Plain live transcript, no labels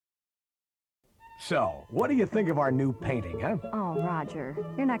So, what do you think of our new painting, huh? Oh, Roger,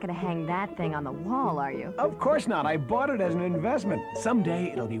 you're not going to hang that thing on the wall, are you? Of course not. I bought it as an investment.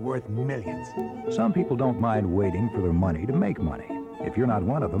 Someday it'll be worth millions. Some people don't mind waiting for their money to make money. If you're not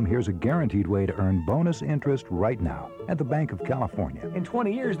one of them, here's a guaranteed way to earn bonus interest right now at the Bank of California. In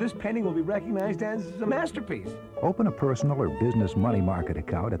 20 years, this painting will be recognized as a masterpiece. Open a personal or business money market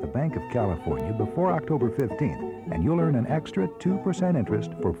account at the Bank of California before October 15th, and you'll earn an extra 2%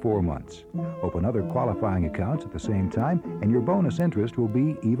 interest for 4 months. Open other qualifying accounts at the same time, and your bonus interest will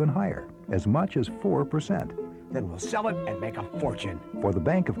be even higher, as much as 4%. Then we'll sell it and make a fortune. For the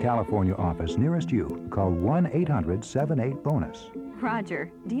Bank of California office nearest you, call 1-800-78-BONUS. Roger,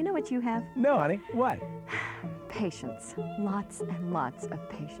 do you know what you have? No, honey. What? Patience. Lots and lots of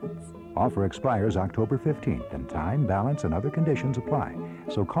patience. Offer expires October 15th, and time, balance, and other conditions apply.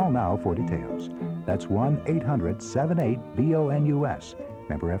 So call now for details. That's 1-800-78-BONUS.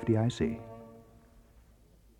 Member FDIC.